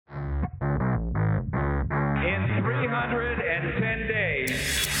110 days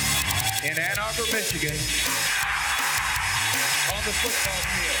in Ann Arbor, Michigan on the football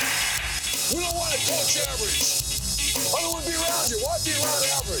field. We don't want to coach average. I don't want to be around you. Why be around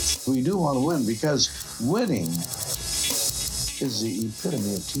average? We do want to win because winning is the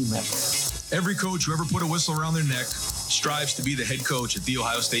epitome of team effort. Every coach who ever put a whistle around their neck strives to be the head coach at The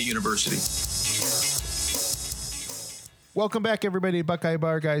Ohio State University. Welcome back, everybody, to Buckeye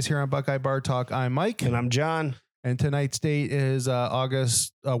Bar Guys here on Buckeye Bar Talk. I'm Mike. And I'm John. And tonight's date is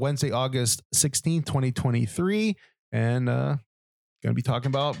Wednesday, August 16th, 2023. And going to be talking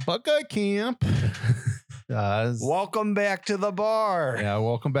about Buckeye Camp. Welcome back to the bar. Yeah,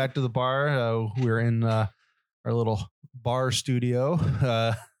 welcome back to the bar. We're in our little bar studio.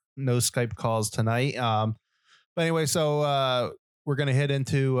 No Skype calls tonight. But anyway, so we're going to head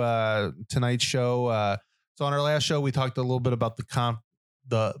into tonight's show. So on our last show, we talked a little bit about the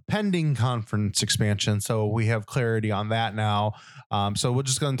pending conference expansion. So we have clarity on that now. So we're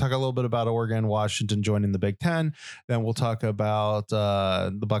just going to talk a little bit about Oregon, Washington joining the Big Ten. Then we'll talk about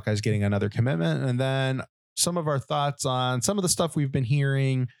the Buckeyes getting another commitment. And then some of our thoughts on some of the stuff we've been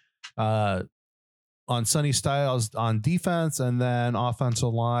hearing on Sonny Styles on defense, and then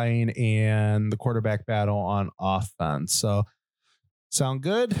offensive line and the quarterback battle on offense. So sound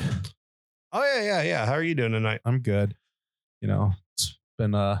good? Oh, yeah. How are you doing tonight? I'm good. You know, it's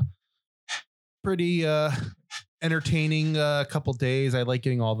been a pretty entertaining couple days. I like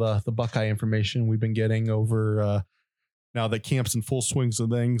getting all the Buckeye information we've been getting over now that camp's in full swings and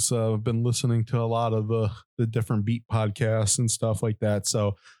things. I've been listening to a lot of the different beat podcasts and stuff like that.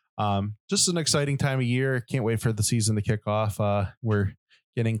 So just an exciting time of year. Can't wait for the season to kick off. We're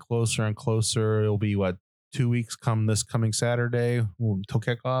getting closer and closer. It'll be 2 weeks coming Saturday till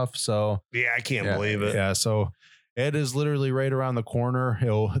kickoff. So yeah, I can't believe it. Yeah. So it is literally right around the corner.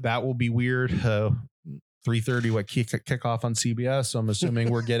 That will be weird. 3:30 kickoff on CBS. So I'm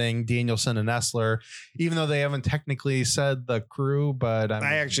assuming we're getting Danielson and Nessler, even though they haven't technically said the crew, but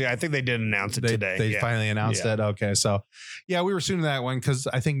I think they did announce it today. They finally announced it. Okay. So yeah, we were assuming that one because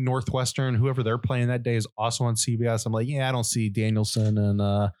I think Northwestern, whoever they're playing that day, is also on CBS. I'm like, yeah, I don't see Danielson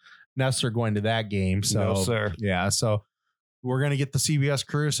and Nessler going to that game. So, no, sir. Yeah. So we're going to get the CBS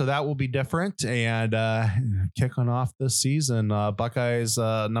crew. So that will be different. And kicking off this season, Buckeyes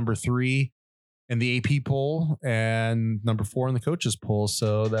number 3 in the AP poll and number 4 in the coaches poll.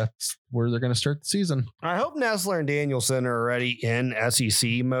 So that's where they're going to start the season. I hope Nessler and Danielson are already in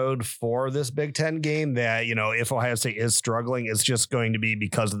SEC mode for this Big Ten game, that, you know, if Ohio State is struggling, it's just going to be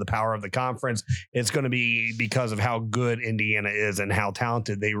because of the power of the conference. It's going to be because of how good Indiana is and how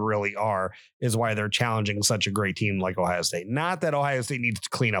talented they really are, is why they're challenging such a great team like Ohio State. Not that Ohio State needs to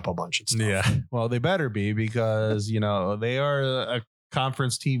clean up a bunch of stuff. Yeah. Well, they better be, because, you know, they are a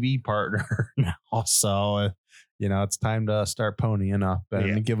conference TV partner now. So, you know, it's time to start ponying up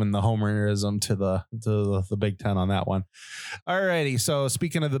and giving the homerism to the Big Ten on that one. All righty. So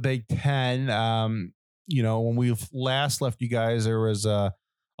speaking of the Big Ten, you know, when we've last left you guys, there was a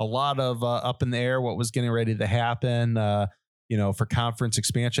lot of up in the air what was getting ready to happen, you know, for conference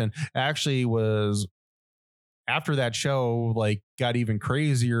expansion. Actually was after that show, got even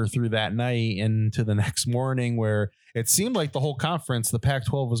crazier through that night into the next morning, where it seemed like the whole conference, the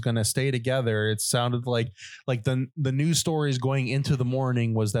Pac-12, was going to stay together. It sounded like the news stories going into the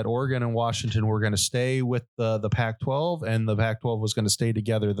morning was that Oregon and Washington were going to stay with the Pac-12, and the Pac-12 was going to stay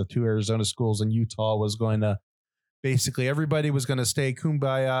together. The 2 Arizona schools and Utah was going to, basically everybody was going to stay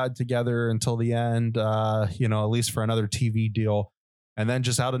kumbaya together until the end, you know, at least for another TV deal. And then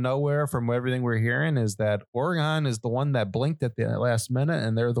just out of nowhere, from everything we're hearing, is that Oregon is the one that blinked at the last minute,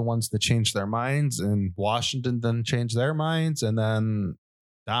 and they're the ones that changed their minds, and Washington then changed their minds, and then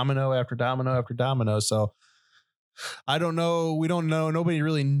domino after domino after domino. So I don't know. We don't know. Nobody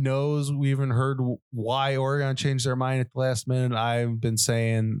really knows. We haven't heard why Oregon changed their mind at the last minute. I've been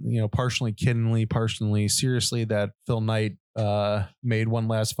saying, you know, partially kiddingly, partially seriously, that Phil Knight made one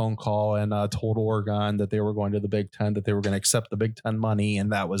last phone call and told Oregon that they were going to the Big Ten, that they were going to accept the Big Ten money,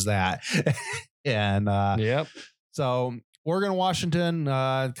 and that was that. And so Oregon, Washington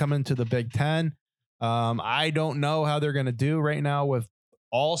coming to the Big Ten. I don't know how they're going to do right now with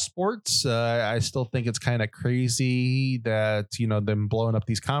all sports. I still think it's kind of crazy that, you know, them blowing up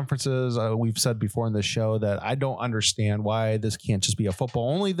these conferences. We've said before in the show that I don't understand why this can't just be a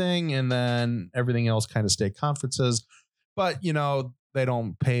football only thing, and then everything else kind of stay conferences. But, you know, they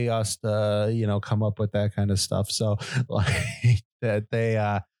don't pay us to, you know, come up with that kind of stuff. So that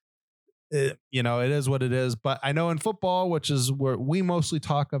they, you know, it is what it is. But I know in football, which is where we mostly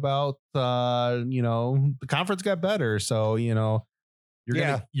talk about, you know, the conference got better. So, you know,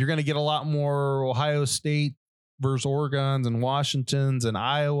 you're gonna get a lot more Ohio State versus Oregons and Washingtons and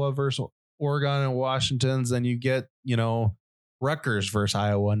Iowa versus Oregon and Washingtons. Then you get, Rutgers versus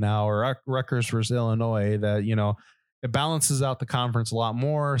Iowa now, or Rutgers versus Illinois. That, it balances out the conference a lot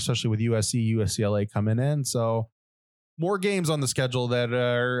more, especially with USC, UCLA coming in. So more games on the schedule that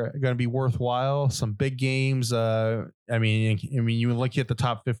are going to be worthwhile. Some big games. I mean, you look at the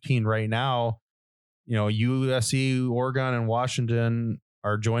top 15 right now. USC, Oregon, and Washington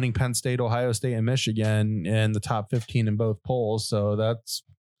are joining Penn State, Ohio State, and Michigan in the top 15 in both polls. So that's,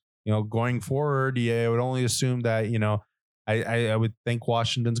 going forward, I would only assume that, I would think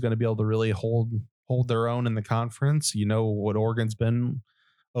Washington's going to be able to really hold their own in the conference. What Oregon's been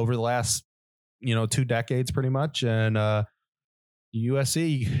over the last, 2 decades pretty much. And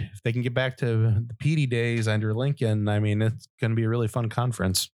USC, if they can get back to the PD days under Lincoln, I mean, it's going to be a really fun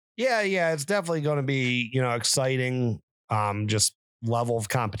conference. Yeah, it's definitely going to be, exciting. Just level of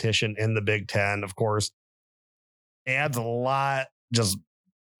competition in the Big Ten, of course, adds a lot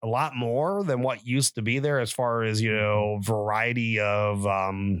more than what used to be there as far as, variety of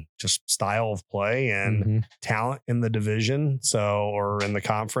just style of play and talent in the division. Or in the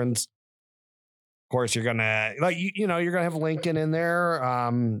conference. Of course, you're going to you're going to have Lincoln in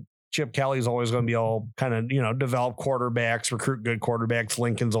there. Chip Kelly's always going to be all kind of, develop quarterbacks, recruit good quarterbacks.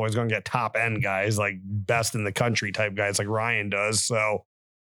 Lincoln's always going to get top end guys, like best in the country type guys like Ryan does. So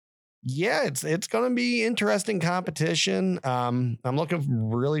yeah, it's going to be interesting competition. I'm looking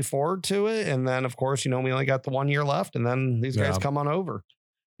really forward to it. And then of course, we only got the 1 year left and then these guys come on over.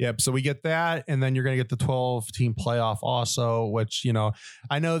 Yep. So we get that. And then you're going to get the 12-team playoff also, which,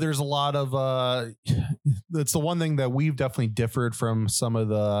 I know there's a lot of, it's the one thing that we've definitely differed from some of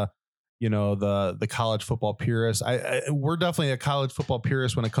the, the college football purists. We're definitely a college football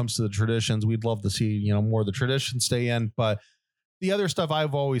purist when it comes to the traditions. We'd love to see, more of the traditions stay in, but the other stuff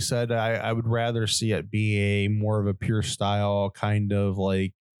I've always said, I would rather see it be more of a pure style, kind of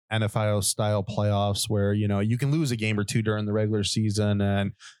like NFL style playoffs where, you can lose a game or two during the regular season.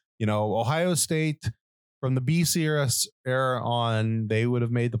 And, Ohio State from the BC era on, they would have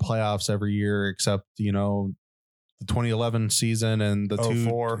made the playoffs every year, except, the 2011 season and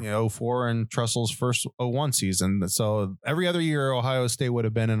the 04 and Trestle's first 01 season. So every other year, Ohio State would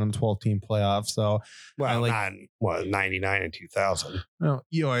have been in a 12-team playoff. So, well, 99 and 2000.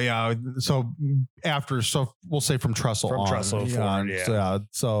 Yeah. So we'll say from Trestle from on. Trestle forward, yeah.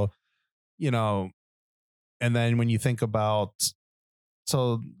 So, and then when you think about,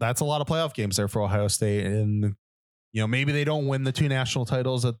 so that's a lot of playoff games there for Ohio State. And, maybe they don't win the 2 national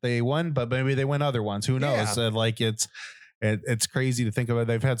titles that they won, but maybe they win other ones. Who knows? Yeah. It's crazy to think about.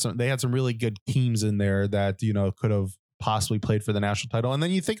 They had some really good teams in there that, could have possibly played for the national title. And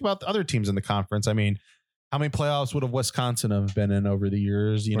then you think about the other teams in the conference. I mean, how many playoffs would have Wisconsin have been in over the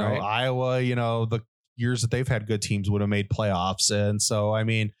years? Right. Iowa, the years that they've had good teams would have made playoffs. And so, I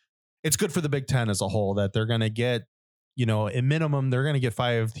mean, it's good for the Big Ten as a whole that they're going to get, at minimum, they're going to get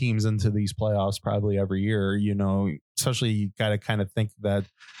 5 teams into these playoffs probably every year, especially you got to kind of think that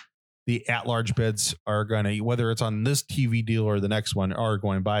the at-large bids are going to, whether it's on this TV deal or the next one, are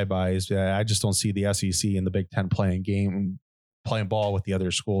going bye-byes. I just don't see the SEC and the Big Ten playing ball with the other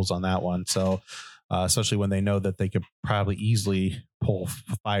schools on that one. So, especially when they know that they could probably easily pull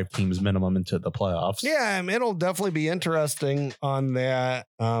 5 teams minimum into the playoffs. Yeah, it'll definitely be interesting on that.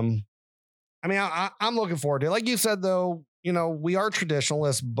 I mean, I'm looking forward to it. Like you said, though, we are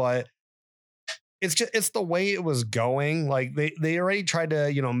traditionalists, but it's the way it was going. Like they already tried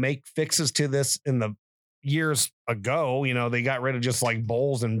to, make fixes to this in the years ago. They got rid of just like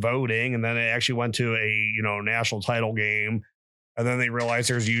bowls and voting, and then it actually went to a, national title game. And then they realized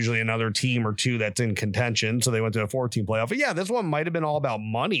there's usually another team or two that's in contention. So they went to a 14 playoff. But yeah, this one might have been all about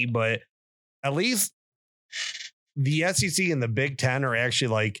money, but at least the SEC and the Big Ten are actually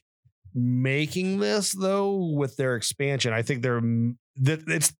like making this though with their expansion. I think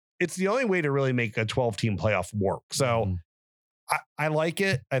it's the only way to really make a 12-team playoff work. So I like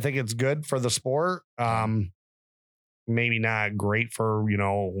it. I think it's good for the sport. Maybe not great for,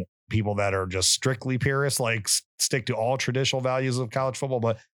 people that are just strictly purists, like stick to all traditional values of college football,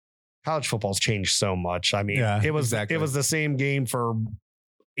 but college football's changed so much. I mean, it was the same game for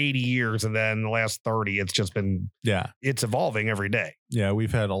 80 years. And then the last 30, it's just been, it's evolving every day. Yeah.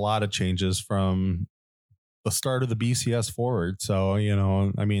 We've had a lot of changes from the start of the BCS forward. So,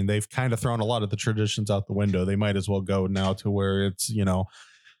 I mean, they've kind of thrown a lot of the traditions out the window. They might as well go now to where it's,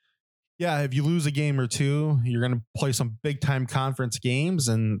 if you lose a game or two, you're going to play some big time conference games.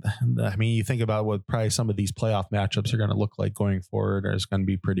 And I mean, you think about what probably some of these playoff matchups are going to look like going forward, it's going to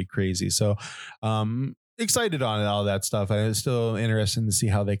be pretty crazy. So, excited on all that stuff. And it's still interesting to see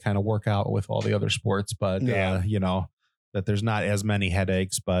how they kind of work out with all the other sports, but that there's not as many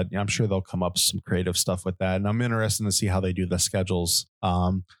headaches, but I'm sure they'll come up with some creative stuff with that. And I'm interested to see how they do the schedules,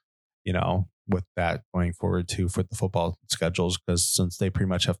 with that going forward too, for the football schedules, because since they pretty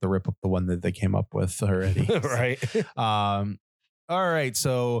much have to rip up the one that they came up with already. Right. All right.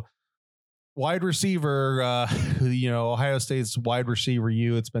 So wide receiver, Ohio State's wide receiver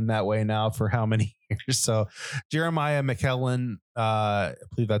it's been that way now for how many years? So Jeremiah McKellen, I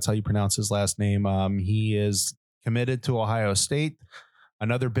believe that's how you pronounce his last name. He is committed to Ohio State.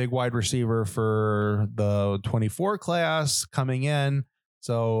 Another big wide receiver for the 24 class coming in.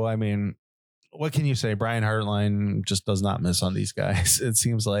 So, I mean, what can you say? Brian Hartline just does not miss on these guys, it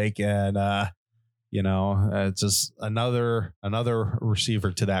seems like. And, it's just another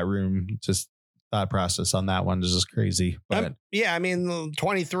receiver to that room. Just thought process on that one is just crazy. But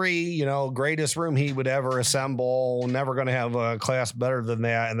 23, greatest room he would ever assemble. Never going to have a class better than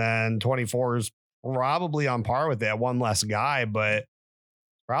that. And then 24 is probably on par with that, one less guy, but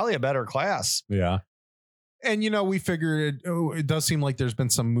probably a better class. Yeah. And, we figured it does seem like there's been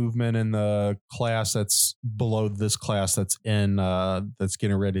some movement in the class that's below this class that's in that's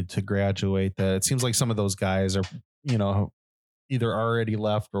getting ready to graduate. That it seems like some of those guys are, either already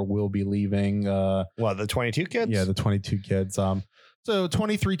left or will be leaving. The 22 kids? Yeah, the 22 kids. So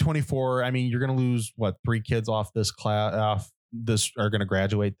 23, 24. I mean, you're going to lose 3 kids off this class. This are going to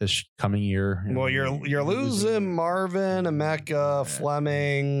graduate this coming year. Well, you're losing Marvin, Emeka,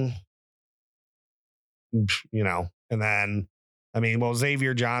 Fleming. And then,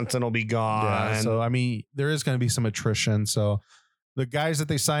 Xavier Johnson will be gone. Yeah, so, there is going to be some attrition. So the guys that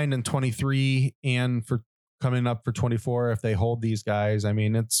they signed in 23 and for coming up for 24, if they hold these guys,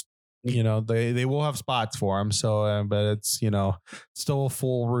 it's, they will have spots for them. So, but it's, still a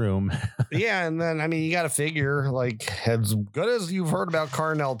full room. Yeah. And then, you got to figure, as good as you've heard about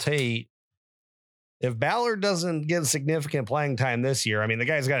Carnell Tate, if Ballard doesn't get significant playing time this year, the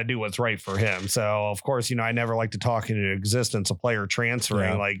guy's got to do what's right for him. So, of course, I never like to talk into existence a player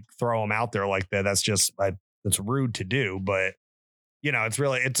transferring, throw him out there like that. That's just, it's rude to do. But,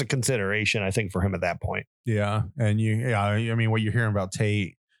 it's a consideration, I think, for him at that point. Yeah. And what you're hearing about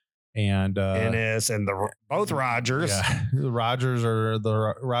Tate and Ennis and both Rogers. Yeah. The Rogers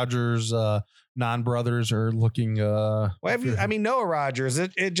non-brothers are looking. Noah Rogers,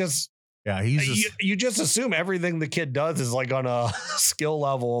 it just. Yeah, you just assume everything the kid does is on a skill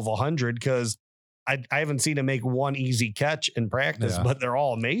level of 100 because I haven't seen him make one easy catch in practice, but they're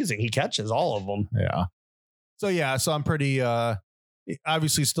all amazing. He catches all of them. Yeah. So I'm pretty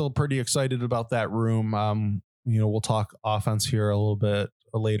obviously still pretty excited about that room. We'll talk offense here a little bit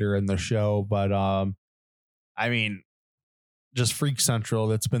later in the show, but just Freak Central.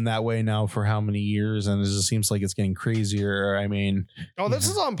 That's been that way now for how many years, and it just seems like it's getting crazier. This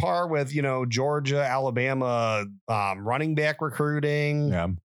is on par with Georgia, Alabama running back recruiting. Yeah,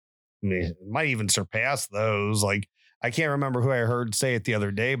 it might even surpass those. I can't remember who I heard say it the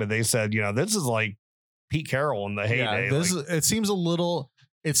other day, but they said this is like Pete Carroll in the heyday. It seems a little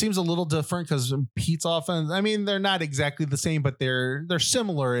different because Pete's offense. They're not exactly the same, but they're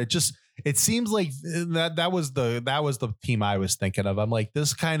similar. It seems like that was the team I was thinking of. I'm like,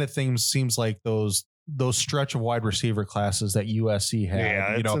 this kind of thing seems like those stretch of wide receiver classes that USC had.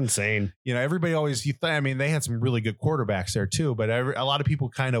 Yeah, it's insane. Everybody always, they had some really good quarterbacks there too, but a lot of people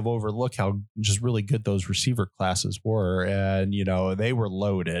kind of overlook how just really good those receiver classes were. And, they were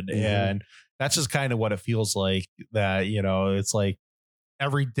loaded. Mm-hmm. And that's just kind of what it feels like that, it's like,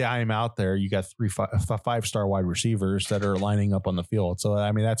 every dime out there, you got 3 5-star wide receivers that are lining up on the field. So,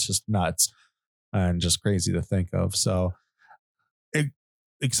 that's just nuts and just crazy to think of. So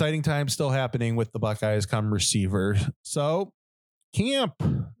exciting time still happening with the Buckeyes come receiver. So camp,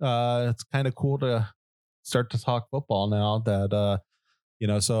 it's kind of cool to start to talk football now that,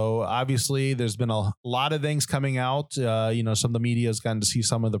 so obviously there's been a lot of things coming out. Some of the media has gotten to see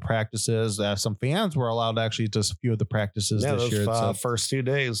some of the practices. Some fans were allowed actually just a few of the practices this year. First 2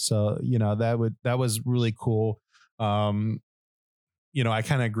 days. So, that was really cool. I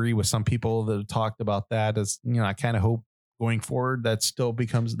kind of agree with some people that have talked about that as, I kind of hope going forward that still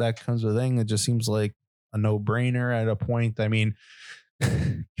becomes a thing. It just seems like a no brainer at a point. You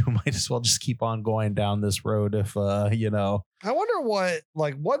might as well just keep on going down this road if I wonder what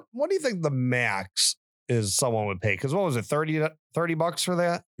do you think the max is someone would pay? Because what was it, $30 for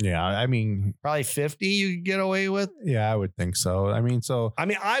that? Yeah, probably 50 you could get away with. Yeah, I would think so.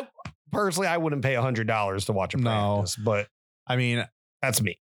 I personally I wouldn't pay $100 to watch a practice, but that's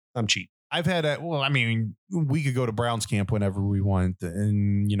me. I'm cheap. I've had we could go to Browns camp whenever we want,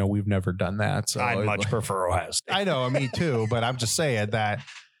 and we've never done that. So I'd much prefer Ohio State. I know, me too, but I'm just saying that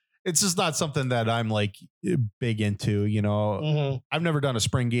it's just not something that I'm like big into. I've never done a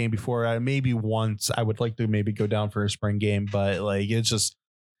spring game before. Maybe once I would like to maybe go down for a spring game, but like it's just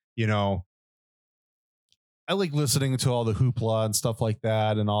I like listening to all the hoopla and stuff like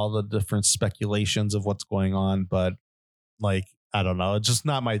that and all the different speculations of what's going on. But like, I don't know. It's just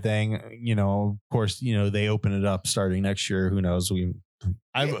not my thing. Of course, they open it up starting next year. Who knows?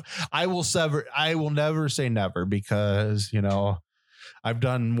 I will never say never because, I've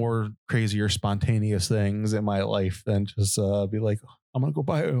done more crazier spontaneous things in my life than just be like, I'm going to go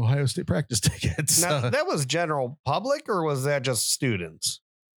buy Ohio State practice tickets. Now, that was general public or was that just students?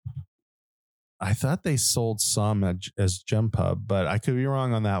 I thought they sold some as Gem Pub, but I could be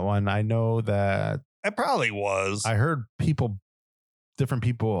wrong on that one. I know that it probably was. I heard different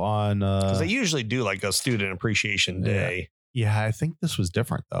people on because they usually do like a student appreciation day. Yeah, I think this was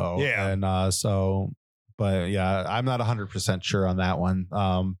different though. Yeah, and but yeah, I'm not 100% sure on that one.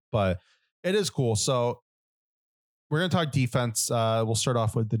 But it is cool. So we're gonna talk defense. We'll start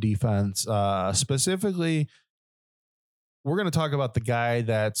off with the defense. Specifically, we're gonna talk about the guy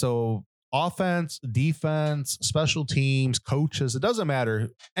offense, defense, special teams, coaches, it doesn't matter.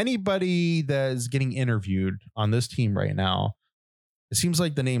 Anybody that is getting interviewed on this team right now, it seems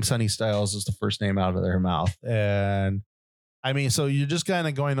like the name Sonny Styles is the first name out of their mouth. And I mean, so you're just kind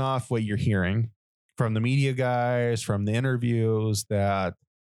of going off what you're hearing from the media guys, from the interviews, that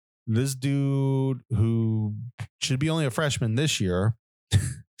this dude who should be only a freshman this year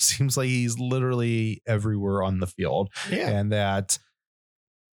seems like he's literally everywhere on the field. Yeah. And that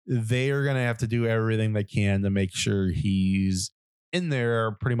they are going to have to do everything they can to make sure he's in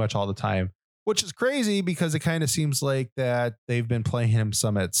there pretty much all the time, which is crazy because it kind of seems like that they've been playing him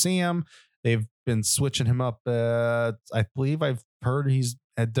some at Sam. They've been switching him up. I believe I've heard he's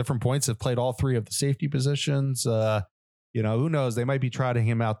at different points have played all three of the safety positions. Who knows? They might be trotting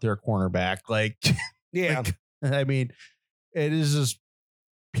him out there cornerback. Yeah. I mean, it is just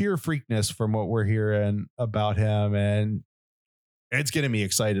pure freakness from what we're hearing about him. And it's getting me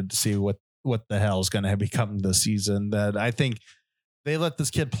excited to see what the hell is going to become this season. That I think they let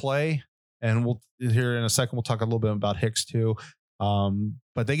this kid play, and we'll here in a second we'll talk a little bit about Hicks too.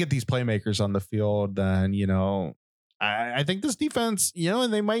 But they get these playmakers on the field, and I think this defense,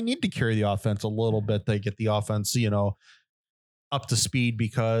 and they might need to carry the offense a little bit. They get the offense, up to speed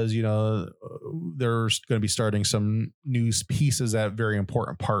because they're going to be starting some new pieces at very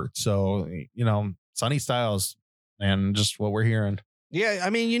important parts. So Sonny Styles. And just what we're hearing. Yeah,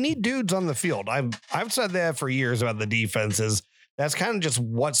 I mean, you need dudes on the field. I've said that for years about the defenses. That's kind of just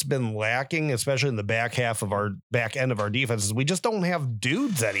what's been lacking, especially in the back end of our defenses. We just don't have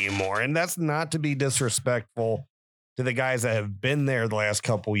dudes anymore. And that's not to be disrespectful to the guys that have been there the last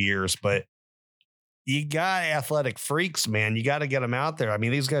couple years, but you got athletic freaks, man. You got to get them out there. I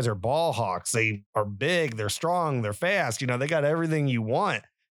mean, these guys are ball hawks. They are big, they're strong, they're fast. They got everything you want.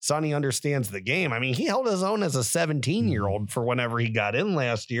 Sonny understands the game. I mean, he held his own as a 17-year-old for whenever he got in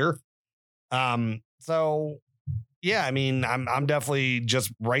last year. So yeah, I mean, I'm definitely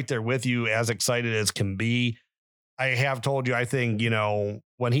just right there with you, as excited as can be. I have told you, I think,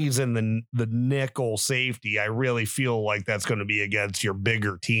 when he's in the nickel safety, I really feel like that's going to be against your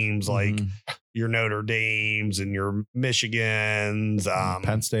bigger teams like your Notre Dames and your Michigans,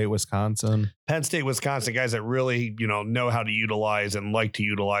 Penn State, Wisconsin, guys that really, know how to utilize and like to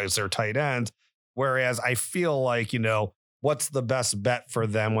utilize their tight ends. Whereas I feel like, what's the best bet for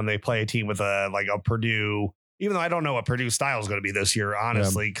them when they play a team with a Purdue, even though I don't know what Purdue style is going to be this year,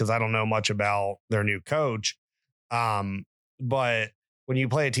 honestly, because I don't know much about their new coach. But when you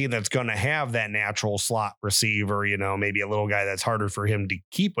play a team that's going to have that natural slot receiver, maybe a little guy that's harder for him to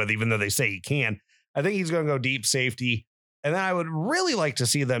keep with, even though they say he can, I think he's going to go deep safety. And then I would really like to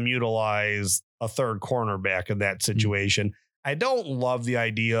see them utilize a third cornerback in that situation. I don't love the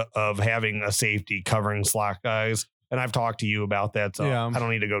idea of having a safety covering slot guys. And I've talked to you about that. So I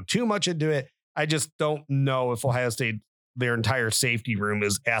don't need to go too much into it. I just don't know if Ohio State, their entire safety room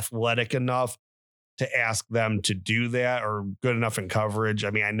is athletic enough to ask them to do that or good enough in coverage.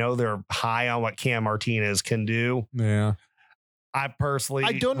 I mean, I know they're high on what Cam Martinez can do. Yeah. I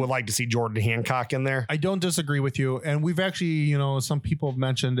personally would like to see Jordan Hancock in there. I don't disagree with you. And we've actually, some people have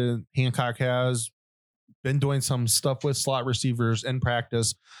mentioned it. Hancock has been doing some stuff with slot receivers in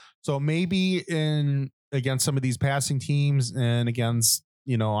practice. So maybe against some of these passing teams and against,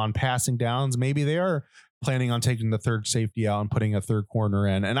 on passing downs, maybe they are planning on taking the third safety out and putting a third corner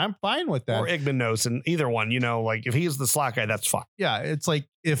in. And I'm fine with that. Or Igbenogson, either one, like if he's the slot guy, that's fine. Yeah. It's like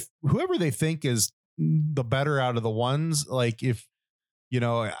if whoever they think is the better out of the ones, like if,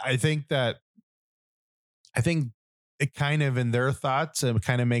 I think it kind of in their thoughts, it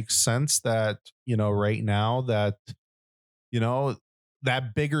kind of makes sense that, right now that,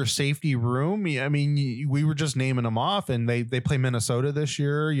 that bigger safety room. I mean, we were just naming them off and they play Minnesota this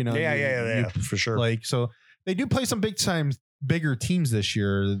year, Yeah, for sure. Like, so they do play some bigger teams this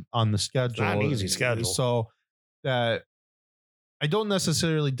year on the schedule. It's not an easy schedule. So that I don't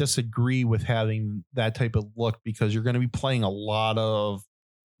necessarily disagree with having that type of look because you're going to be playing a lot of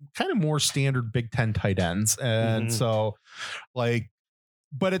kind of more standard Big Ten tight ends. And so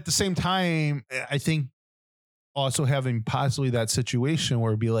but at the same time, I think also having possibly that situation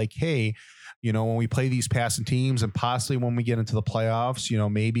where it'd be like, hey, when we play these passing teams and possibly when we get into the playoffs,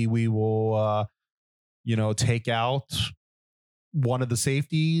 maybe we will, take out one of the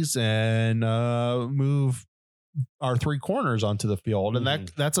safeties and move our three corners onto the field. And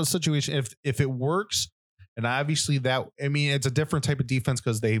that's a situation if it works. And obviously it's a different type of defense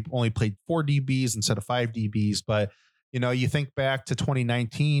because they only played 4 DBs instead of 5 DBs. But, you think back to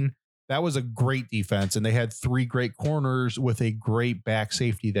 2019, that was a great defense and they had 3 great corners with a great back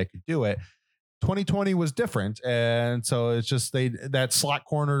safety that could do it. 2020 was different. And so it's just that slot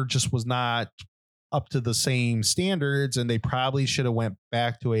corner just was not up to the same standards. And they probably should have went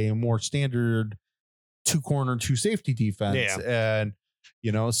back to a more standard 2 corner, 2 safety defense. Yeah. And,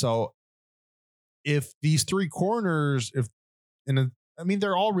 so if these 3 corners,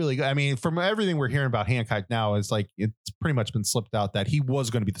 they're all really good. I mean, from everything we're hearing about Hancock now, it's like it's pretty much been slipped out that he was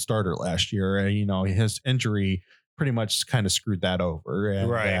going to be the starter last year. And, his injury pretty much kind of screwed that over. And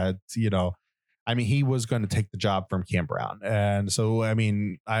right. He was going to take the job from Cam Brown. And so,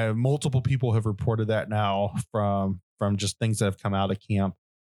 multiple people have reported that now from just things that have come out of camp.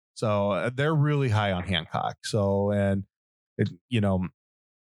 So they're really high on Hancock. So, and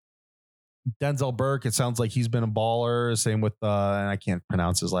Denzel Burke, it sounds like he's been a baller. Same with and I can't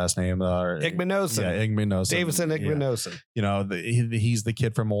pronounce his last name. Igbenogson. Yeah, Igbenogson. Davison Igbenogson. Yeah. He's the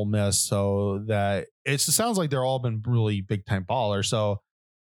kid from Ole Miss. So that it sounds like they're all been really big time ballers. So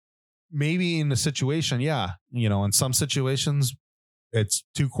maybe in the situation, in some situations it's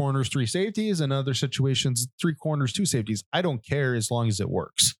 2 corners, 3 safeties, and other situations 3 corners, 2 safeties. I don't care as long as it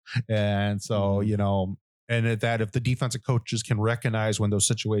works. And so, and that if the defensive coaches can recognize when those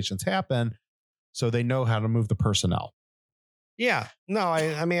situations happen, so they know how to move the personnel. Yeah, no,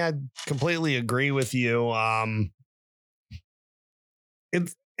 I completely agree with you. I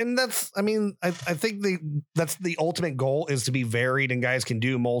think that's the ultimate goal is to be varied and guys can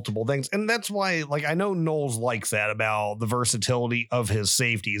do multiple things. And that's why, I know Knowles likes that about the versatility of his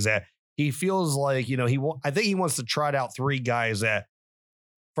safeties, that he feels like, I think he wants to trot out 3 guys that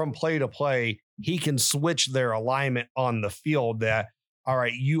from play to play, he can switch their alignment on the field that, all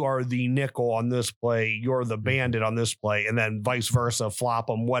right, you are the nickel on this play, you're the bandit on this play, and then vice versa, flop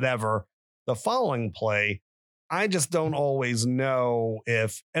them, whatever. The following play, I just don't always know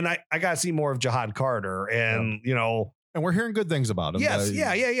if, and I got to see more of Jihad Carter and, and we're hearing good things about him. Yes.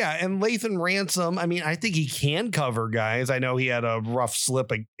 Yeah. And Lathan Ransom, I think he can cover guys. I know he had a rough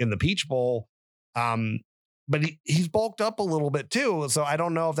slip in the Peach Bowl. But he's bulked up a little bit too. So I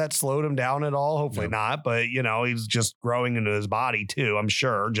don't know if that slowed him down at all. Hopefully not. But, he's just growing into his body too, I'm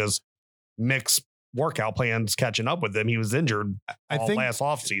sure. Just mixed workout plans catching up with him. He was injured last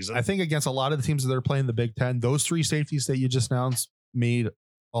offseason. I think against a lot of the teams that are playing the Big Ten, those 3 safeties that you just announced made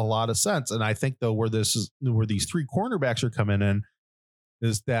a lot of sense. And I think, though, where these 3 cornerbacks are coming in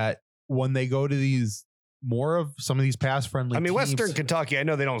is that when they go to these more of some of these pass friendly teams, Western Kentucky, I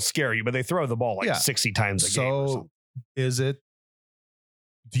know they don't scare you, but they throw the ball 60 times a game. So is it,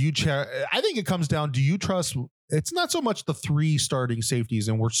 I think it comes down, do you trust, it's not so much the 3 starting safeties,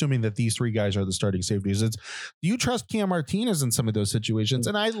 and we're assuming that these 3 guys are the starting safeties. It's, do you trust Cam Martinez in some of those situations?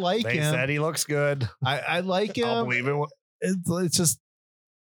 And I like him. They said he looks good. I like him. I'll believe it. It's just,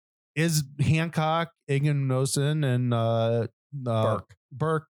 is Hancock, Igbenogson, and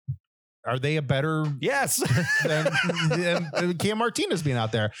Burke, are they a better yes than Cam Martinez being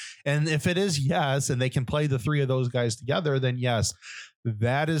out there? And if it is yes, and they can play the 3 of those guys together, then yes,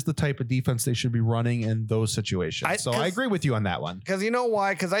 that is the type of defense they should be running in those situations. I agree with you on that one. Because you know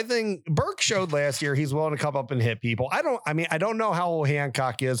why? Because I think Burke showed last year he's willing to come up and hit people. I don't know how old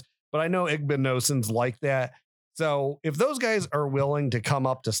Hancock is, but I know Igbenosson's like that. So if those guys are willing to come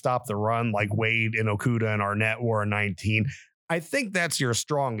up to stop the run, like Wade and Okuda and Arnett were in 19, I think that's your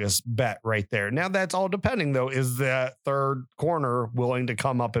strongest bet right there. Now, that's all depending, though, is the third corner willing to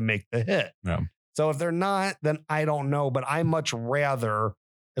come up and make the hit? Yeah. So if they're not, then I don't know. But I much rather,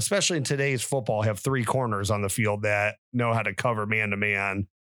 especially in today's football, have 3 corners on the field that know how to cover man to man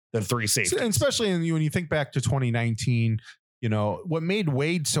than 3 safeties. And especially when you think back to 2019, what made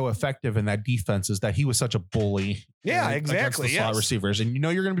Wade so effective in that defense is that he was such a bully. Yeah, against exactly. the slot receivers, and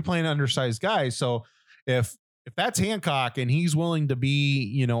you're going to be playing undersized guys. So if that's Hancock and he's willing to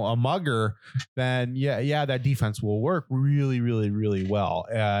be, a mugger, then that defense will work really, really, really well.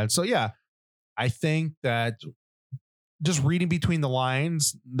 And so, I think that just reading between the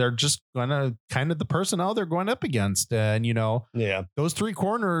lines, they're just gonna kind of the personnel they're going up against, and those 3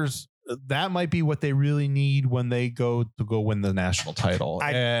 corners, that might be what they really need when they go win the national title.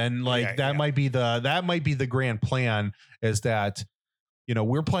 That might be the grand plan, is that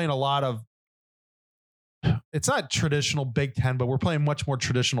we're playing a lot of, it's not traditional Big Ten, but we're playing much more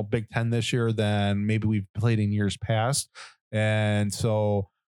traditional Big Ten this year than maybe we've played in years past. And so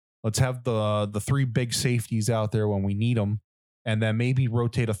let's have the 3 big safeties out there when we need them, and then maybe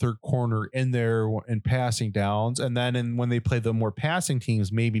rotate a 3rd corner in there in passing downs. And then when they play the more passing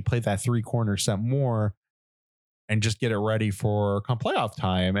teams, maybe play that 3 corner set more and just get it ready for come playoff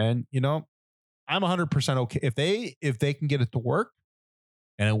time. And, I'm 100% okay. If they can get it to work,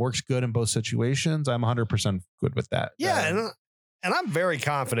 and it works good in both situations, I'm 100% good with that. Yeah, and I'm very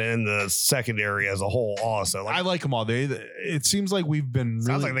confident in the secondary as a whole also. I like them all. It seems like we've been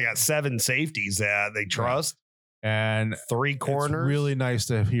sounds like they got 7 safeties that they trust. And 3 corners. It's really nice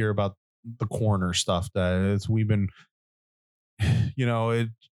to hear about the corner stuff we've been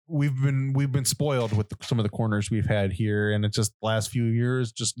spoiled with some of the corners we've had here. And it's just the last few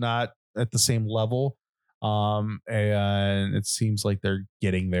years, just not at the same level. And it seems like they're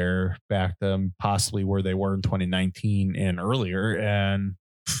getting there back to possibly where they were in 2019 and earlier. And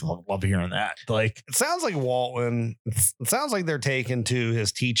I love hearing that. Like, it sounds like Walton, it sounds like they're taking to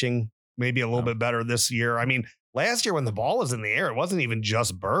his teaching maybe a little bit better this year. I mean, last year when the ball was in the air, it wasn't even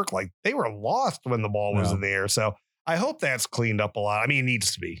just Burke. Like, they were lost when the ball was in the air. So I hope that's cleaned up a lot. I mean, it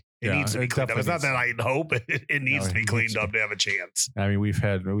needs to be. It needs to be cleaned up. It's not that I hope it needs to be cleaned up to have a chance. I mean, we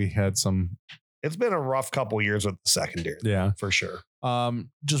had some. It's been a rough couple of years with the secondary. Yeah, for sure.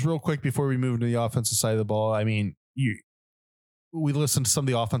 Just real quick before we move to the offensive side of the ball, I mean, we listened to some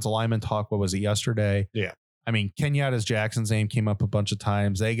of the offensive linemen talk. What was it, yesterday? Yeah. I mean, Kenyatta Jackson's name came up a bunch of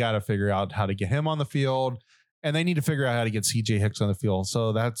times. They got to figure out how to get him on the field, and they need to figure out how to get CJ Hicks on the field.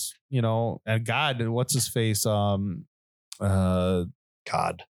 So that's, and God, what's his face? God.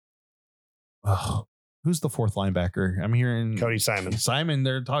 Who's the 4th linebacker? I'm hearing Cody Simon.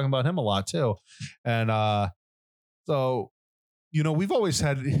 They're talking about him a lot too. And so, we've always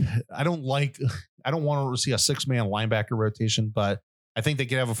had, I don't want to see a 6-man linebacker rotation, but I think they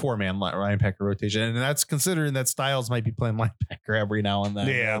could have a 4-man linebacker rotation. And that's considering that Styles might be playing linebacker every now and then.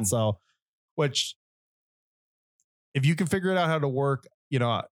 Yeah. And so, which if you can figure it out how to work,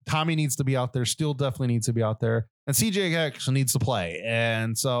 Tommy needs to be out there. Steele definitely needs to be out there. And CJ Hicks needs to play.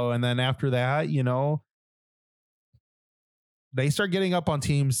 And then after that, they start getting up on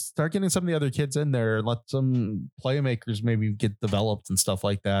teams, start getting some of the other kids in there, and let some playmakers maybe get developed and stuff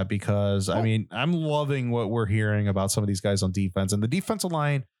like that. Because I mean, I'm loving what we're hearing about some of these guys on defense and the defensive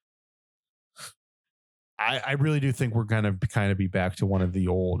line. I really do think we're going to kind of be back to one of the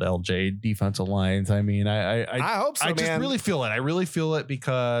old LJ defensive lines. I mean, I hope so, I just really feel it. I really feel it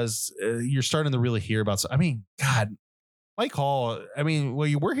because you're starting to really hear about. I mean, God, Mike Hall. I mean,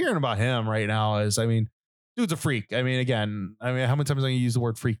 we're hearing about him right now is, dude's a freak. I mean, again, how many times am I going to use the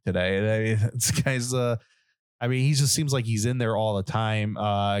word freak today? This guy's, he just seems like he's in there all the time.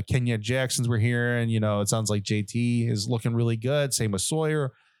 Kenya Jackson's we're hearing, it sounds like JT is looking really good. Same with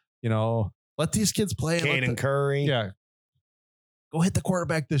Sawyer, let these kids play. Caden Curry. Yeah. Go hit the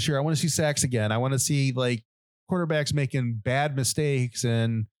quarterback this year. I want to see sacks again. I want to see quarterbacks making bad mistakes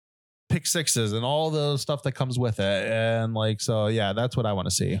and pick sixes and all the stuff that comes with it. And that's what I want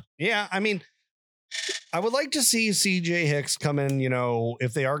to see. Yeah. I mean, I would like to see CJ Hicks come in,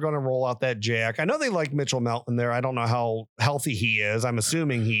 if they are going to roll out that jack. I know they like Mitchell Melton there. I don't know how healthy he is. I'm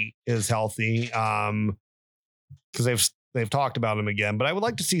assuming he is healthy because they've talked about him again. But I would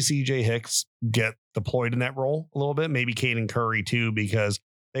like to see CJ Hicks get deployed in that role a little bit. Maybe Caden Curry too, because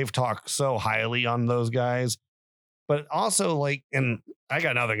they've talked so highly on those guys. But also and I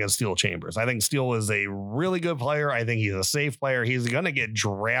got nothing against Steele Chambers. I think Steele is a really good player. I think he's a safe player. He's going to get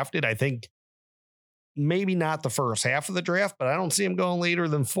drafted. I think maybe not the first half of the draft, but I don't see him going later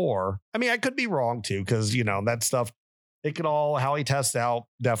than 4. I mean, I could be wrong too, because, that stuff, it could all, how he tests out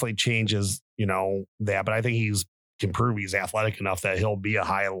definitely changes, that. But I think he's can prove he's athletic enough that he'll be a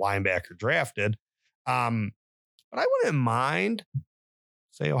high linebacker drafted. But I wouldn't mind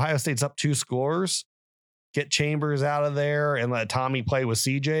say Ohio State's up 2 scores, get Chambers out of there and let Tommy play with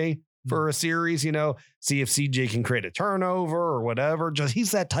CJ for a series, see if CJ can create a turnover or whatever. Just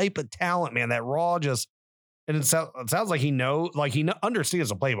he's that type of talent, man, that raw just, and it sounds like he understands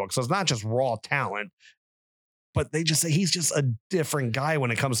the playbook. So it's not just raw talent, but they just say he's just a different guy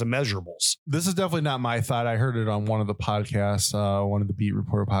when it comes to measurables. This is definitely not my thought. I heard it on one of the podcasts, one of the Beat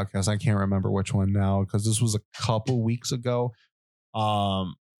Reporter podcasts. I can't remember which one now because this was a couple weeks ago.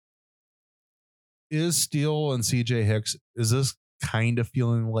 Is Steele and CJ Hicks, is this kind of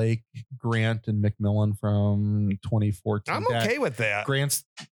feeling like Grant and McMillan from 2014? I'm okay with that. Grant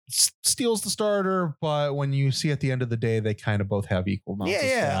Steele's the starter, but when you see at the end of the day, they kind of both have equal amounts of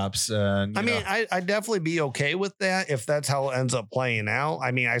snaps. And, I mean, I'd definitely be okay with that if that's how it ends up playing out.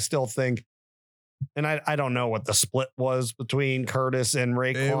 I mean, I still think, and I don't know what the split was between Curtis and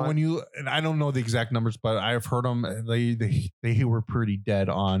Raekwon. And I don't know the exact numbers, but I've heard them. They were pretty dead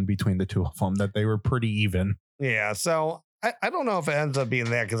on between the two of them, that they were pretty even. Yeah. So I don't know if it ends up being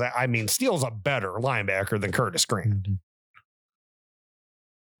that because I mean, Steele's a better linebacker than Curtis Grant. Mm-hmm.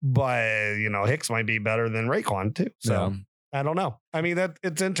 But, Hicks might be better than Raekwon too. So I don't know. I mean,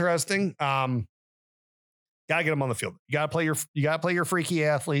 it's interesting. Gotta get them on the field. You gotta play your freaky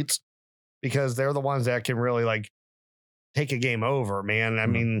athletes because they're the ones that can really like take a game over, man. I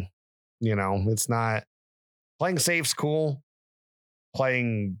mean, it's not playing safe's cool.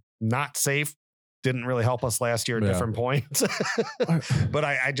 Playing not safe didn't really help us last year at different points. But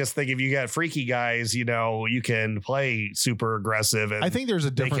I just think if you got freaky guys, you can play super aggressive and I think there's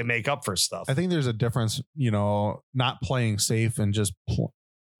a difference. They can make up for stuff. I think there's a difference, not playing safe and just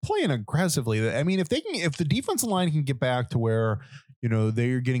playing aggressively. I mean, if the defensive line can get back to where,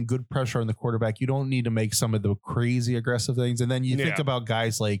 they're getting good pressure on the quarterback, you don't need to make some of the crazy aggressive things. And then you think about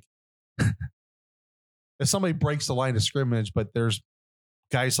guys like if somebody breaks the line of scrimmage, but there's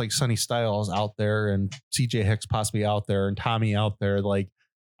guys like Sonny Styles out there and CJ Hicks possibly out there and Tommy out there, like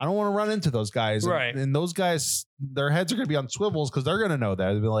I don't want to run into those guys. Right. And those guys, their heads are going to be on swivels because they're going to know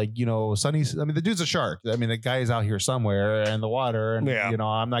that. They'll be like, Sonny's, I mean, the dude's a shark. I mean, the guy is out here somewhere in the water and,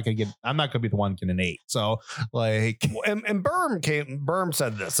 I'm not going to be the one getting an 8. So like, and Berm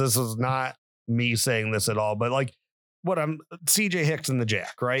said this is not me saying this at all, but like CJ Hicks and the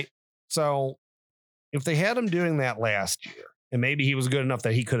Jack, right? So if they had him doing that last year, and maybe he was good enough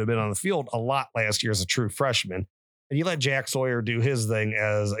that he could have been on the field a lot last year as a true freshman, and you let Jack Sawyer do his thing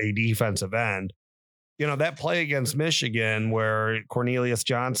as a defensive end, that play against Michigan where Cornelius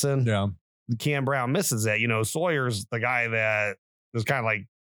Johnson, Cam Brown misses that, Sawyer's the guy that is kind of like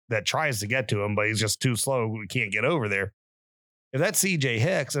that tries to get to him, but he's just too slow. We can't get over there. If that's CJ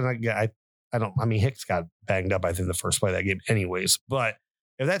Hicks, and Hicks got banged up, I think, the first play of that game anyways, but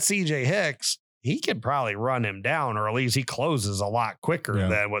if that's CJ Hicks, he can probably run him down, or at least he closes a lot quicker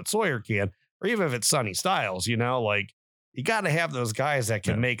than what Sawyer can. Or even if it's Sonny Styles, like you got to have those guys that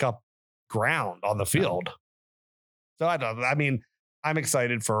can make up ground on the field. So I'm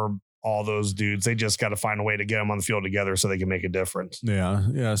excited for all those dudes. They just got to find a way to get them on the field together so they can make a difference. Yeah.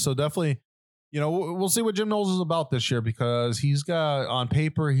 Yeah. So definitely, we'll see what Jim Knowles is about this year because he's got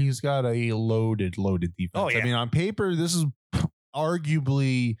a loaded defense. Oh, yeah. I mean, on paper, this is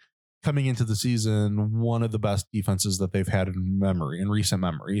arguably coming into the season, one of the best defenses that they've had in recent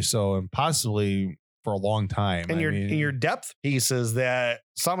memory. So, and possibly for a long time. And your depth pieces that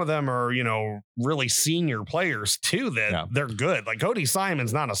some of them are, really senior players too, that they're good. Like Cody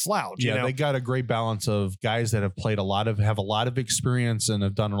Simon's not a slouch. They got a great balance of guys that have have a lot of experience and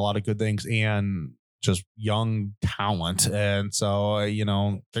have done a lot of good things and just young talent. And so,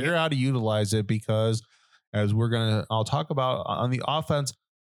 figure out how to utilize it because as I'll talk about on the offense,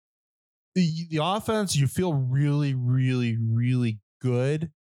 the offense, you feel really, really, really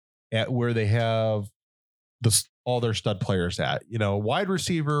good at where they have all their stud players at, wide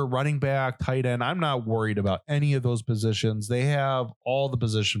receiver, running back, tight end. I'm not worried about any of those positions. They have all the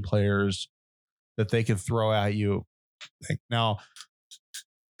position players that they can throw at you. Now,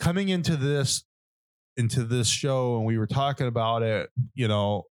 coming into this show, and we were talking about it,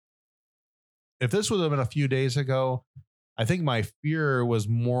 if this would have been a few days ago, I think my fear was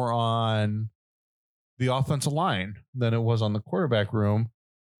more on the offensive line than it was on the quarterback room.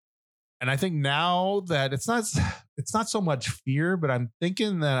 And I think now that it's not so much fear, but I'm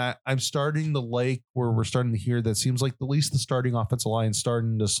thinking that I'm starting to like where we're starting to hear that seems like at least the starting offensive line is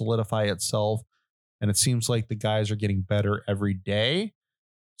starting to solidify itself. And it seems like the guys are getting better every day.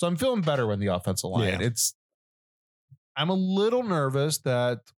 So I'm feeling better when the offensive line. Yeah. I'm a little nervous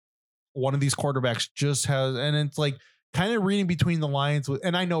that one of these quarterbacks just has, and it's like, kind of reading between the lines with,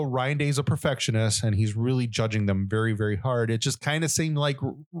 and I know Ryan Day's a perfectionist and he's really judging them very, very hard. It just kind of seemed like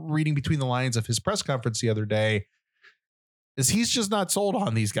reading between the lines of his press conference the other day is he's just not sold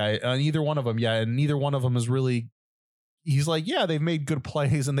on these guys, on either one of them yet. And neither one of them is really, he's like, yeah, they've made good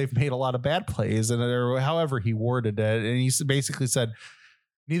plays and they've made a lot of bad plays, and or however he worded it. And he basically said,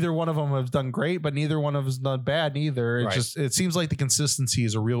 neither one of them has done great, but neither one of them has done bad neither. It just, it seems like the consistency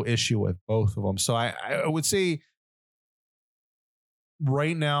is a real issue with both of them. So I would say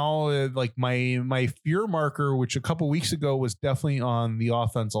right now, like my fear marker, which a couple weeks ago was definitely on the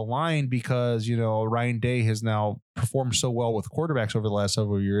offensive line, because, you know, Ryan Day has now performed so well with quarterbacks over the last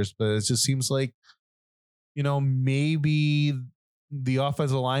several years, but it just seems like, you know, maybe the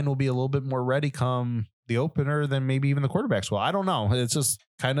offensive line will be a little bit more ready come the opener than maybe even the quarterbacks will. I don't know. It's just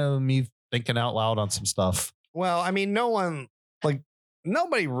kind of me thinking out loud on some stuff. Well, I mean,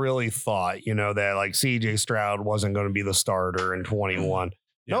 nobody really thought, you know, that like CJ Stroud wasn't going to be the starter in 21.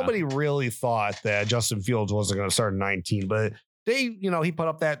 Yeah. Nobody really thought that Justin Fields wasn't going to start in 19, but they, you know, he put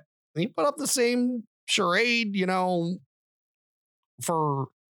up the same charade, you know, or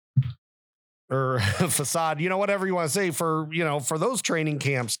facade, you know, whatever you want to say for, you know, for those training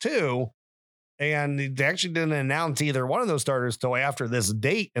camps too. And they actually didn't announce either one of those starters till after this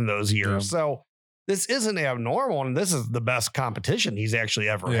date in those years. Yeah. So this isn't abnormal, and this is the best competition he's actually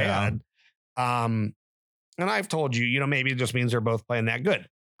ever had. And I've told you, you know, maybe it just means they're both playing that good.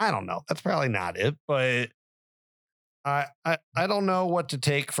 I don't know. That's probably not it, but I don't know what to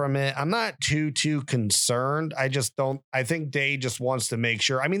take from it. I'm not too concerned. I think Day just wants to make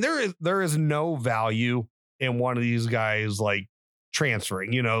sure. I mean, there is no value in one of these guys like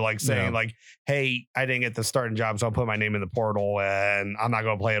transferring, you know, like saying like, hey, I didn't get the starting job, so I'll put my name in the portal and I'm not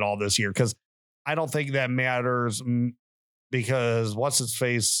going to play it all this year. Cause I don't think that matters, because what's his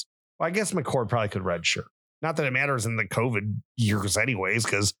face? Well, I guess McCord probably could redshirt. Not that it matters in the COVID years anyways,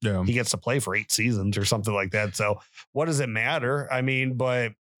 because he gets to play for 8 seasons or something like that. So what does it matter? I mean,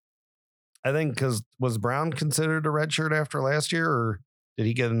 but I think because was Brown considered a redshirt after last year, or did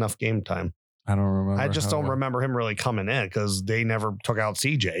he get enough game time? I don't remember. I just don't remember him really coming in because they never took out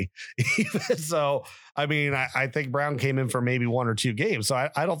CJ. So, I mean, I think Brown came in for maybe 1 or 2 games. So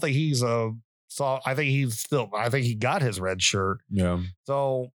I don't think he's I think he got his red shirt. Yeah.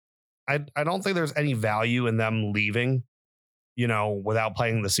 So I don't think there's any value in them leaving, you know, without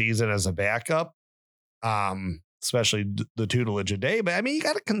playing the season as a backup. Especially the tutelage a day. But I mean, you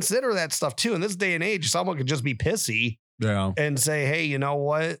got to consider that stuff too. In this day and age, someone could just be pissy and say, hey, you know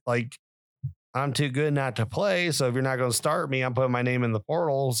what? Like, I'm too good not to play. So if you're not going to start me, I'm putting my name in the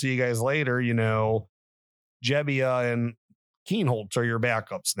portal. See you guys later. You know, Jebbia and Keenholz are your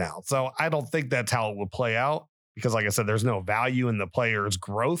backups now. So I don't think that's how it would play out, because like I said, there's no value in the player's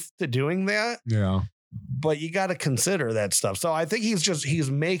growth to doing that. Yeah. But you got to consider that stuff. So I think he's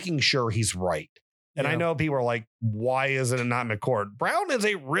making sure he's right. And I know people are like, why isn't it not McCord? Brown is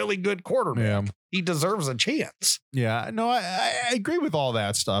a really good quarterback. Yeah. He deserves a chance. Yeah, no, I agree with all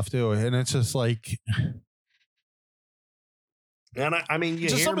that stuff too. And it's just like, and I mean, you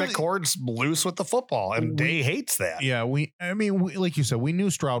hear McCord's loose with the football, and Day hates that. Yeah, like you said, we knew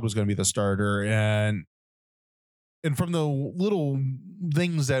Stroud was going to be the starter, and from the little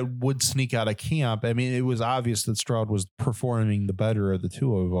things that would sneak out of camp, I mean, it was obvious that Stroud was performing the better of the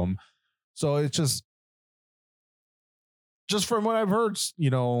two of them. So it's just from what I've heard, you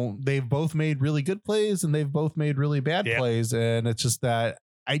know, they've both made really good plays and they've both made really bad plays. And it's just that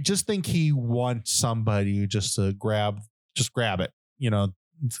I just think he wants somebody just to grab it. You know,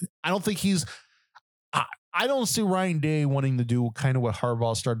 I don't think I don't see Ryan Day wanting to do kind of what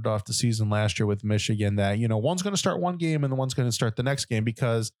Harbaugh started off the season last year with Michigan, that, you know, one's going to start one game and the one's going to start the next game,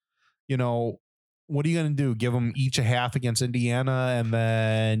 because, you know, what are you going to do? Give them each a half against Indiana, and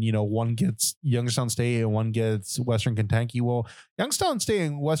then, you know, one gets Youngstown State and one gets Western Kentucky. Well, Youngstown State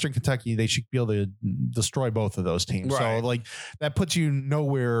and Western Kentucky, they should be able to destroy both of those teams. Right. So, like, that puts you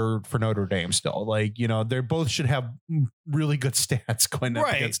nowhere for Notre Dame still. Like, you know, they both should have really good stats going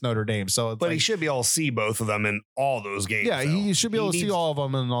up against Notre Dame. So, but he should be able to see both of them in all those games. Yeah, he should be able to see all of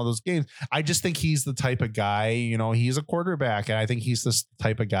them in all those games. I just think he's the type of guy, you know, he's a quarterback, and I think he's this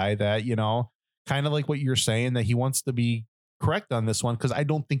type of guy that, you know, kind of like what you're saying, that he wants to be correct on this one, because I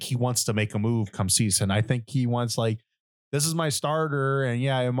don't think he wants to make a move come season. I think he wants, like, this is my starter, and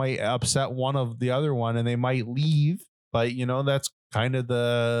yeah, it might upset one of the other one and they might leave, but, you know, that's kind of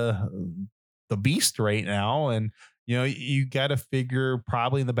the beast right now. And, you know, you got to figure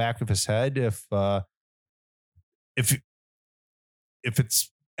probably in the back of his head, if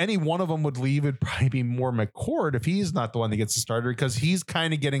it's any one of them would leave, it'd probably be more McCord if he's not the one that gets the starter, because he's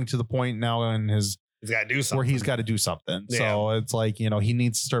kind of getting to the point now in his He's got to do something. where he's got to do something. Yeah. So it's like, he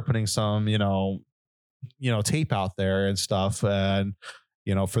needs to start putting some, tape out there and stuff, and,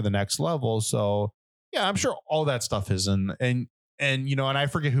 for the next level. So yeah, I'm sure all that stuff is and I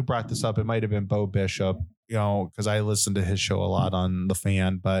forget who brought this up. It might've been Bo Bishop, cause I listened to his show a lot on The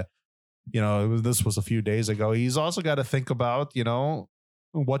Fan, but this was a few days ago. He's also got to think about,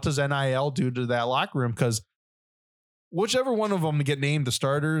 what does NIL do to that locker room? Cause whichever one of them get named the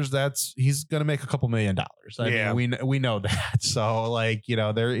starters, he's going to make a couple $1 million. I mean, we know that. So like, they're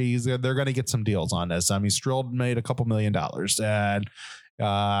going to get some deals on this. I mean, Stroll made a couple $1 million,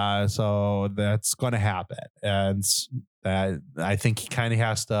 and so that's going to happen. And that, I think he kind of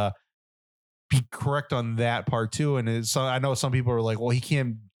has to be correct on that part too. And so I know some people are like, well, he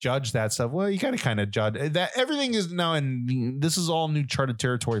can't judge that stuff. Well, you got to kind of judge that. Everything is now, and this is all new charted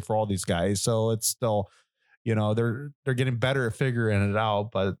territory for all these guys. So it's still, they're getting better at figuring it out,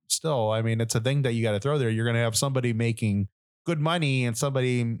 but still, I mean, it's a thing that you got to throw there. You're going to have somebody making good money and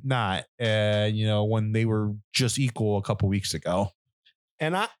somebody not, when they were just equal a couple weeks ago.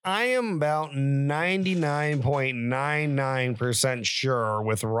 And I am about 99.99% sure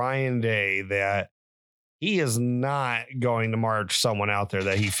with Ryan Day that he is not going to march someone out there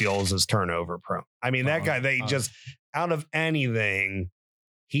that he feels is turnover prone. I mean, that guy, they just, out of anything,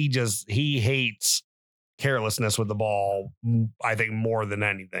 he hates carelessness with the ball, I think, more than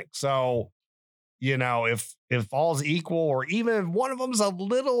anything. So, if all's equal, or even if one of them's a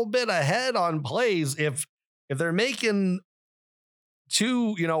little bit ahead on plays, if they're making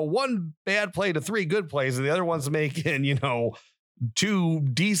one bad play to 3 good plays, and the other one's making, 2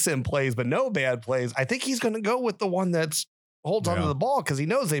 decent plays, but no bad plays, I think he's going to go with the one that's holds onto the ball, because he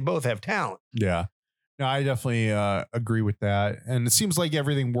knows they both have talent. Yeah. No, I definitely agree with that. And it seems like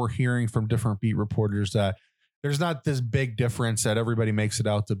everything we're hearing from different beat reporters, that there's not this big difference that everybody makes it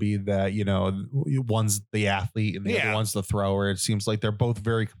out to be, that, one's the athlete and the other one's the thrower. It seems like they're both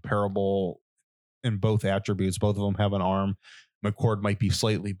very comparable in both attributes. Both of them have an arm. McCord might be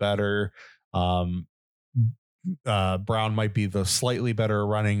slightly better. Brown might be the slightly better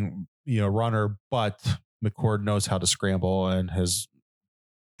runner, but McCord knows how to scramble and has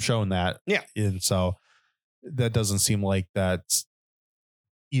shown that. Yeah. And so that doesn't seem like that's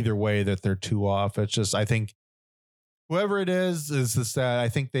either way that they're too off. It's just, I think whoever it is this, that I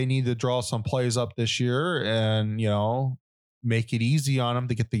think they need to draw some plays up this year and, make it easy on them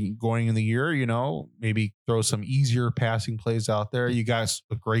to get going in the year, maybe throw some easier passing plays out there. You guys,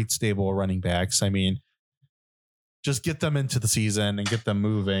 a great stable of running backs. I mean, just get them into the season and get them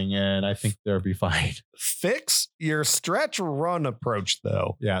moving, and I think they'll be fine. Fix your stretch run approach,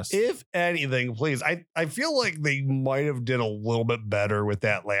 though. Yes. If anything, please. I feel like they might have did a little bit better with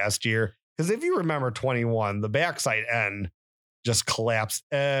that last year, because if you remember 21, the backside end just collapsed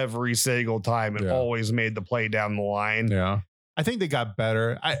every single time and always made the play down the line. Yeah. I think they got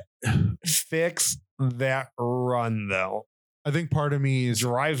better. Fix that run, though. I think part of me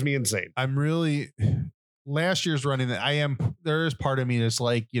drives me insane. I'm really last year's running that there is part of me that's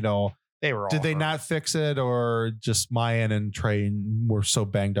like, they were did they not fix it, or just Mayan and Trey were so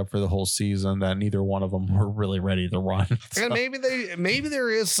banged up for the whole season that neither one of them were really ready to run. So. And maybe there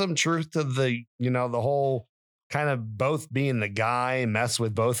is some truth to the whole kind of both being the guy mess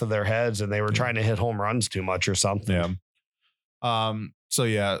with both of their heads, and they were trying to hit home runs too much or something. Yeah. So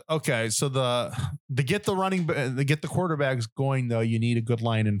yeah. Okay. So to get the quarterbacks going, though, you need a good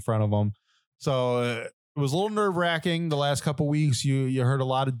line in front of them. So it was a little nerve wracking the last couple of weeks. You heard a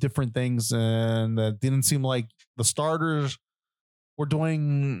lot of different things, and that didn't seem like the starters were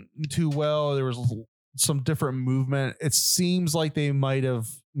doing too well. There was some different movement. It seems like they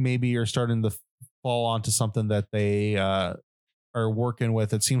maybe are starting to fall onto something that they, are working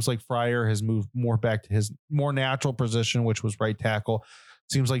with. It seems like Fryer has moved more back to his more natural position, which was right tackle.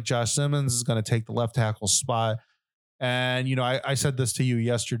 Seems like Josh Simmons is going to take the left tackle spot. And, I said this to you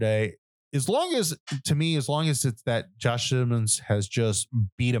yesterday, as long as it's that Josh Simmons has just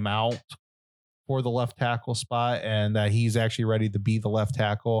beat him out for the left tackle spot, and that he's actually ready to be the left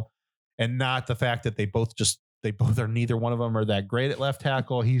tackle, and not the fact that they both are, neither one of them are that great at left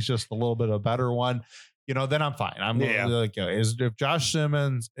tackle. He's just a little bit of a better one. Then I'm fine. I'm like, if Josh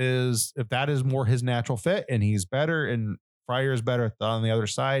Simmons if that is more his natural fit and he's better and Fryer is better on the other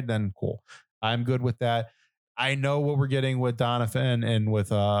side, then cool. I'm good with that. I know what we're getting with Donovan and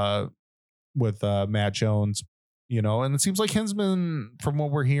with Matt Jones, and it seems like Hinsman, from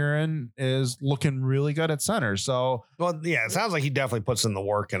what we're hearing, is looking really good at center. So, it sounds like he definitely puts in the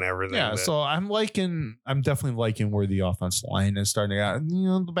work and everything. Yeah. So I'm definitely liking where the offensive line is starting out.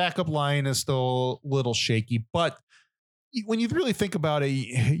 The backup line is still a little shaky, but when you really think about it,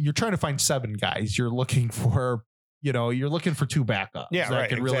 you're trying to find 7 guys. You're looking for, you're looking for 2 backups that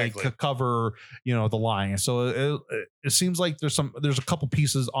can really cover, the line. So it seems like there's a couple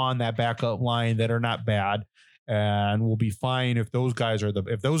pieces on that backup line that are not bad, and we'll be fine if those guys are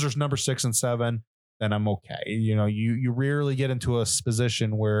if those are number 6 and 7, then I'm okay. You rarely get into a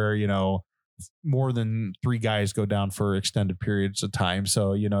position where, more than 3 guys go down for extended periods of time.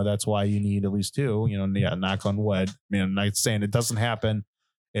 So, that's why you need at least 2, knock on wood. I'm not saying it doesn't happen.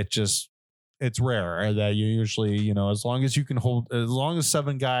 It's rare that you usually, as long as you can as long as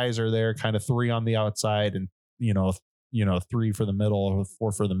 7 guys are there, kind of 3 on the outside and, 3 for the middle or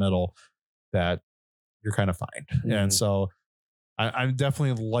 4 for the middle, that you're kind of fine. Mm-hmm. And so I'm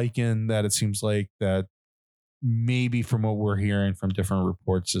definitely liking that. It seems like that maybe from what we're hearing from different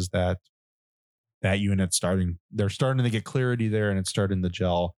reports is that unit's they're starting to get clarity there, and it's starting to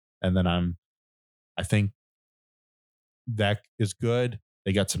gel. And then I think that is good.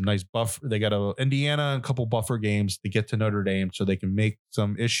 They got some nice buffer. They got Indiana and a couple buffer games to get to Notre Dame, so they can make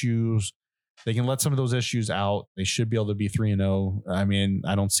some issues. They can let some of those issues out. They should be able to be 3-0. I mean,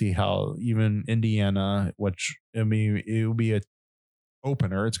 I don't see how even Indiana, which it will be a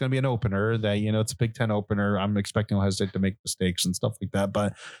opener. It's going to be an opener that, it's a Big Ten opener. I'm expecting Ohio State to make mistakes and stuff like that,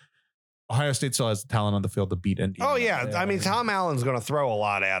 but Ohio State still has the talent on the field to beat Indiana. Oh yeah. I mean, Tom Allen's going to throw a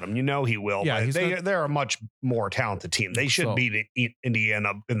lot at them. He will. Yeah, but they're a much more talented team. They should beat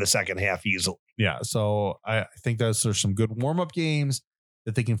Indiana in the second half easily. Yeah. So I think there's some good warm-up games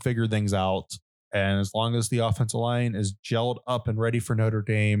that they can figure things out. And as long as the offensive line is gelled up and ready for Notre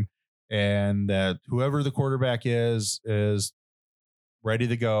Dame, and that whoever the quarterback is ready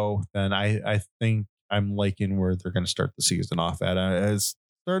to go, then I think I'm liking where they're going to start the season off at. It's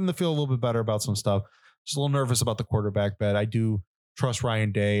starting to feel a little bit better about some stuff. Just a little nervous about the quarterback, but I do trust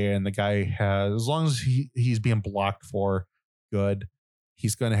Ryan Day, and the guy has, as long as he's being blocked for good,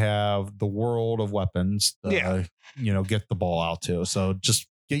 he's going to have the world of weapons to, get the ball out to. So just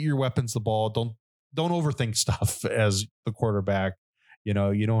get your weapons the ball. Don't overthink stuff as the quarterback. You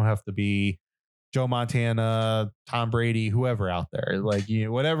don't have to be Joe Montana, Tom Brady, whoever out there, like,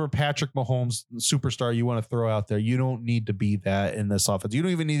 whatever Patrick Mahomes superstar you want to throw out there. You don't need to be that in this offense. You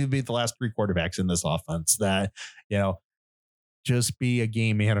don't even need to be the last 3 quarterbacks in this offense. That, just be a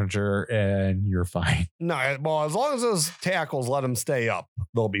game manager and you're fine. No, well, as long as those tackles let them stay up,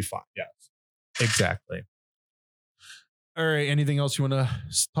 they'll be fine. Yes, exactly. All right. Anything else you want to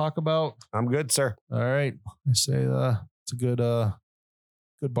talk about? I'm good, sir. All right. I say it's a good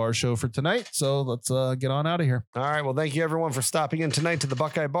bar show for tonight. So let's get on out of here. All right. Well, thank you everyone for stopping in tonight to the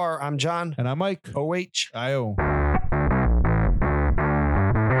Buckeye Bar. I'm John. And I'm Mike. OH. IO.